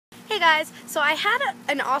guys, so I had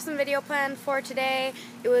an awesome video planned for today.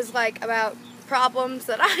 It was like about problems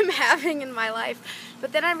that I'm having in my life,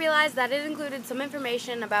 but then I realized that it included some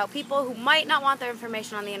information about people who might not want their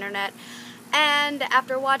information on the internet, and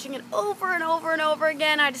after watching it over and over and over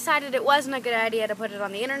again, I decided it wasn't a good idea to put it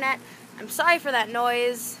on the internet. I'm sorry for that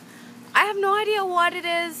noise. I have no idea what it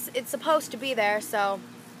is. It's supposed to be there, so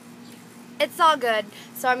it's all good.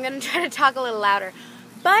 So I'm going to try to talk a little louder.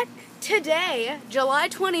 But today, July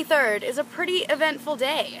 23rd, is a pretty eventful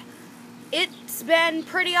day. It's been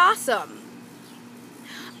pretty awesome.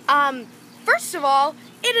 First of all,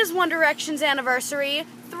 it is One Direction's anniversary.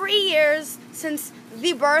 3 years since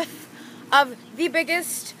the birth of the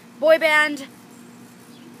biggest boy band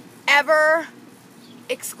ever,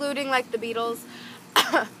 excluding like the Beatles,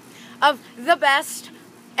 of the best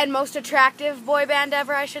and most attractive boy band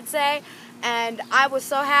ever, I should say. And I was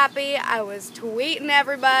so happy. I was tweeting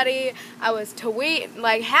everybody. I was tweeting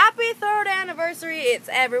like, happy 3rd anniversary. It's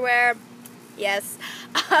everywhere. Yes.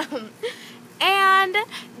 And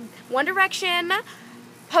One Direction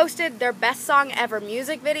posted their best song ever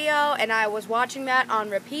music video, and I was watching that on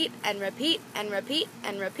repeat and repeat and repeat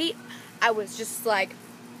and repeat. I was just like,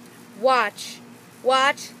 watch,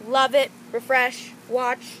 love it, refresh,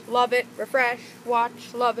 watch, love it, refresh,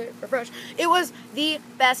 watch, love it, refresh. It was the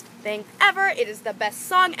best thing ever. It is the best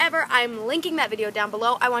song ever. I'm linking that video down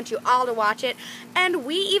below. I want you all to watch it. And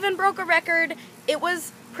we even broke a record. It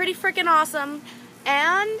was pretty freaking awesome.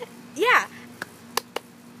 And yeah,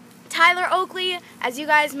 Tyler Oakley, as you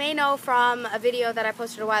guys may know from a video that I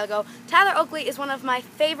posted a while ago, Tyler Oakley is one of my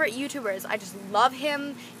favorite YouTubers. I just love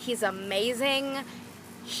him. He's amazing.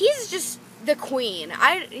 He's just the queen.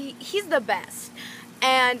 He's the best.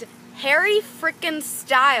 And Harry frickin'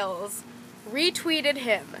 Styles retweeted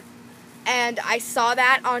him. And I saw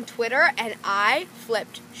that on Twitter and I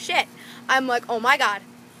flipped shit. I'm like, oh my god.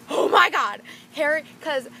 Harry,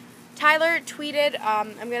 because Tyler tweeted,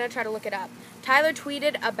 I'm going to try to look it up. Tyler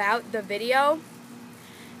tweeted about the video,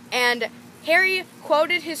 and Harry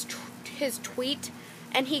quoted his tweet,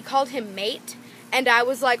 and he called him mate, and I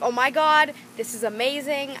was like, oh my god, this is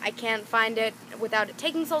amazing. I can't find it without it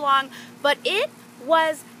taking so long, but it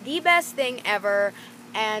was the best thing ever,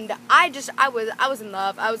 and I was in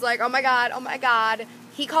love. I was like, oh my god,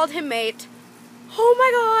 he called him mate, oh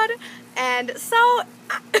my god, and so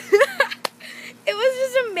it was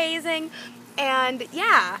just amazing, and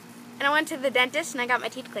yeah. And I went to the dentist and I got my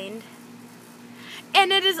teeth cleaned.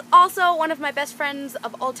 And it is also one of my best friends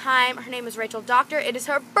of all time. Her name is Rachel Doctor. It is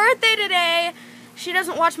her birthday today. She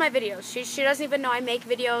doesn't watch my videos. She doesn't even know I make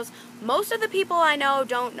videos. Most of the people I know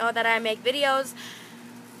don't know that I make videos.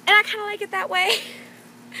 And I kind of like it that way.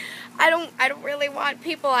 I don't really want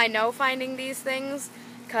people I know finding these things,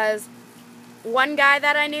 because one guy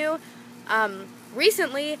that I knew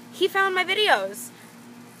recently, he found my videos.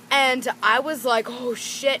 And I was like, oh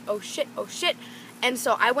shit. And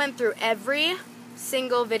so I went through every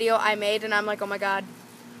single video I made, and I'm like, oh my god,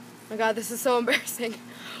 this is so embarrassing.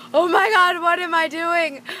 Oh my god, what am I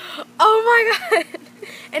doing? Oh my god.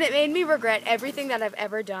 And it made me regret everything that I've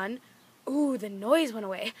ever done. Ooh, the noise went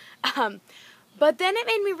away. But then it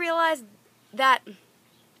made me realize that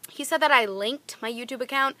he said that I linked my YouTube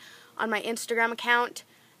account on my Instagram account,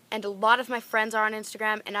 and a lot of my friends are on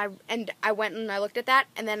Instagram, and I went and I looked at that,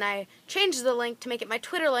 and then I changed the link to make it my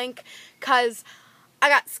Twitter link, because I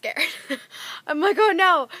got scared. I'm like, oh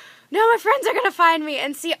no, my friends are going to find me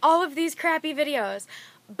and see all of these crappy videos.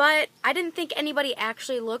 But I didn't think anybody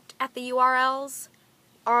actually looked at the URLs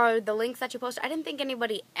or the links that you posted. I didn't think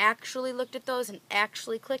anybody actually looked at those and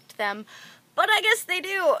actually clicked them, but I guess they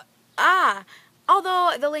do.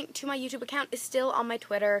 Although the link to my YouTube account is still on my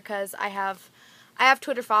Twitter, because I have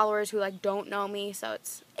Twitter followers who like don't know me, so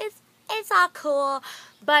it's all cool.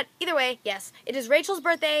 But either way, yes, it is Rachel's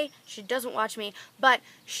birthday. She doesn't watch me, but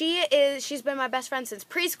she's been my best friend since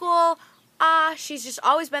preschool. She's just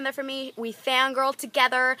always been there for me. We fangirl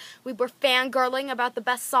together. We were fangirling about the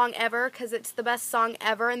best song ever, because it's the best song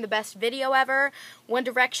ever and the best video ever. One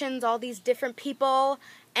Direction's all these different people,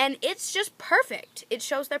 and it's just perfect. It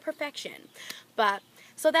shows their perfection. But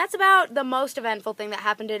so that's about the most eventful thing that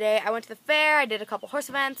happened today. I went to the fair. I did a couple horse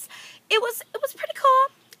events. It was pretty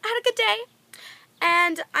cool. I had a good day.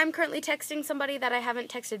 And I'm currently texting somebody that I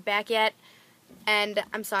haven't texted back yet. And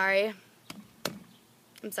I'm sorry.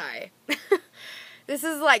 This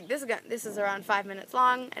is around 5 minutes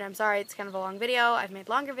long, and I'm sorry. It's kind of a long video. I've made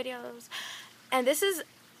longer videos. And this is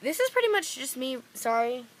pretty much just me.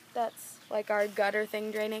 Sorry. That's like our gutter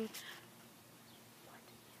thing draining.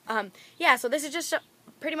 Yeah, so this is just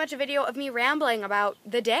pretty much a video of me rambling about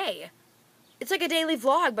the day. It's like a daily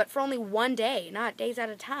vlog, but for only one day, not days at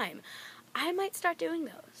a time. I might start doing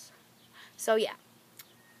those. So yeah.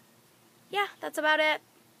 Yeah, that's about it.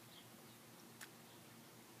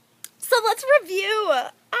 So let's review.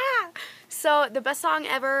 So the best song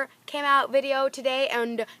ever came out video today,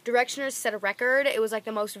 and Directioners set a record. It was like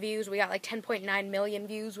the most views. We got like 10.9 million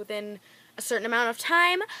views within a certain amount of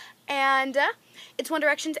time, and it's One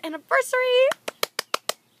Direction's anniversary.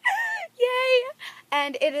 Yay!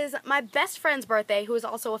 And it is my best friend's birthday, who is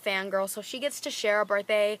also a fangirl, so she gets to share a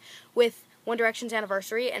birthday with One Direction's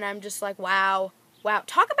anniversary, and I'm just like, wow.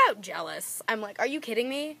 Talk about jealous. I'm like, are you kidding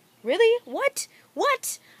me? Really? What?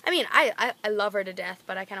 I mean, I love her to death,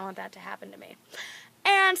 but I kind of want that to happen to me.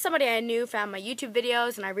 And somebody I knew found my YouTube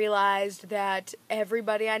videos, and I realized that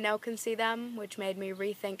everybody I know can see them, which made me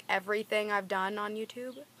rethink everything I've done on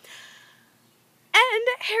YouTube. And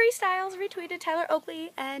Harry Styles retweeted Tyler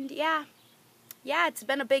Oakley, and yeah, it's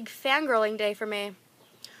been a big fangirling day for me.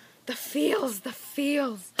 The feels.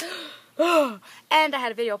 And I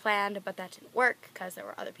had a video planned, but that didn't work because there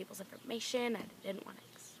were other people's information, and I didn't want to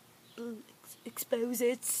expose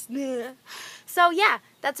it. So yeah,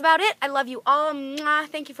 that's about it. I love you all. Mwah.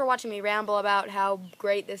 Thank you for watching me ramble about how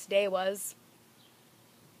great this day was.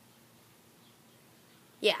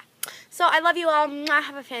 Yeah. So I love you all. Mwah.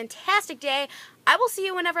 Have a fantastic day. I will see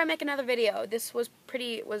you whenever I make another video. This was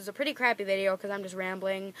a pretty crappy video because I'm just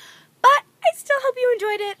rambling, but I still hope you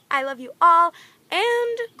enjoyed it. I love you all,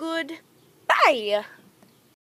 and goodbye.